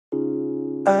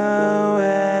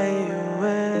Away,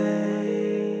 away,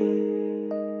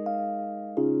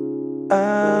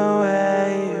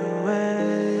 away, away,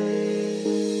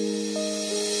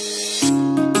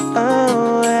 away,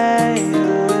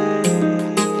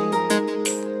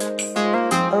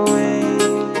 away,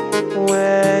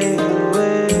 away,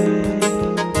 away.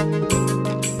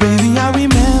 Baby, I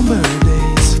remember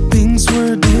days, things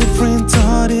were different,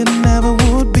 thought it never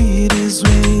would be this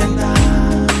way. And I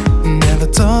never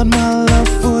thought my love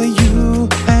for you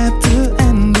had to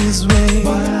end this way.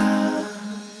 But I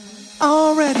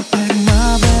already packed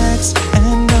my bags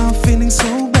and I'm feeling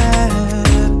so bad.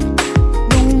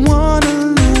 Don't wanna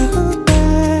look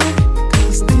back,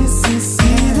 'cause this is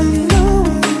even though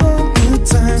we had good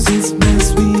times, it's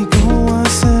best we go our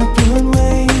separate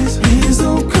ways. Please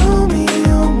don't call me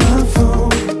on my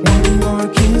phone. One more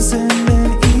kiss and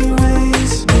then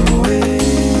erase away.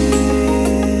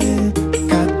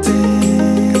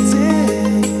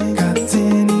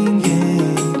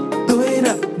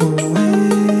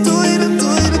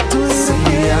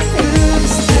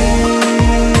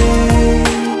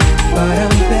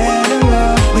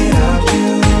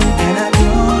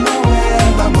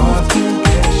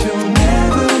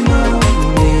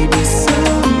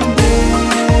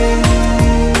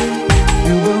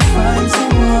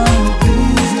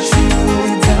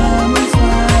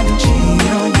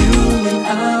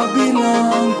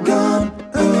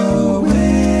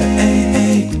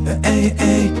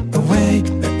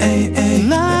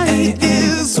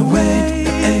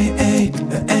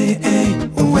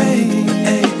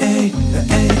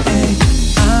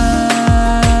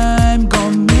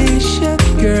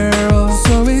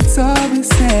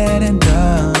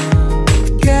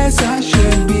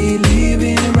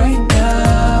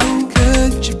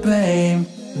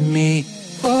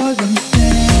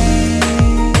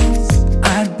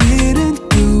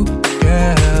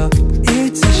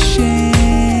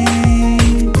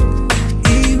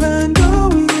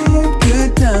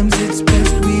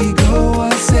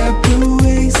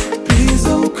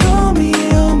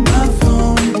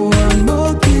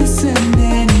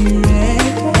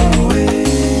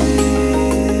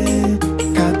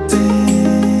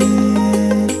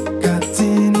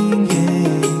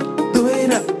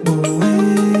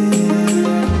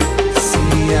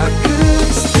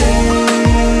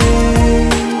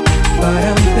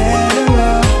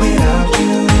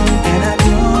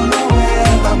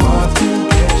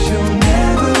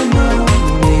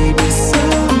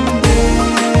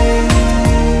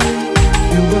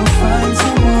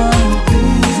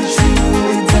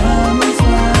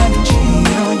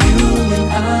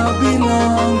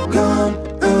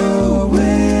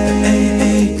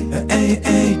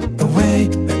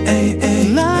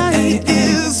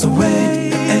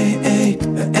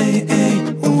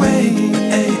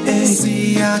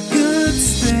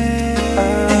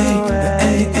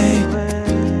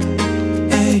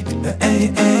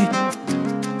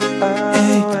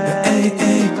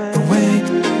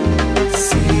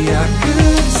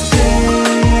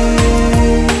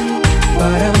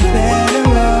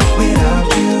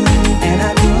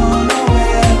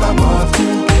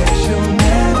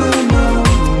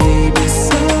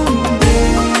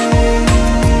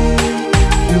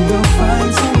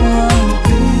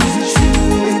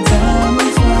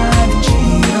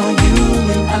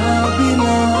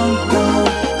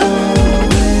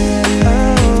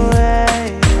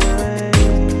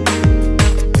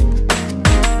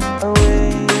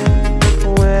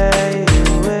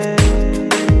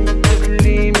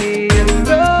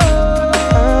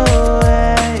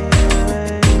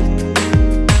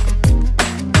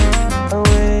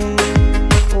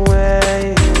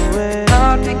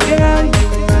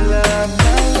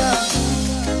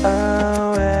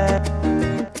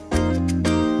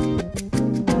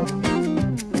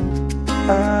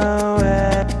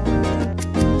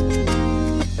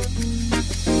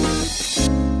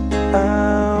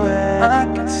 I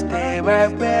can stay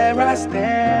right where I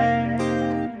stand.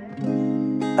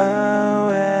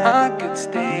 I can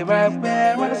stay right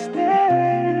where I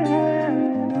stand.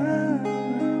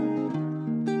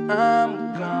 I'm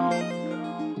gone.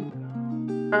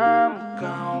 I'm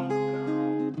gone.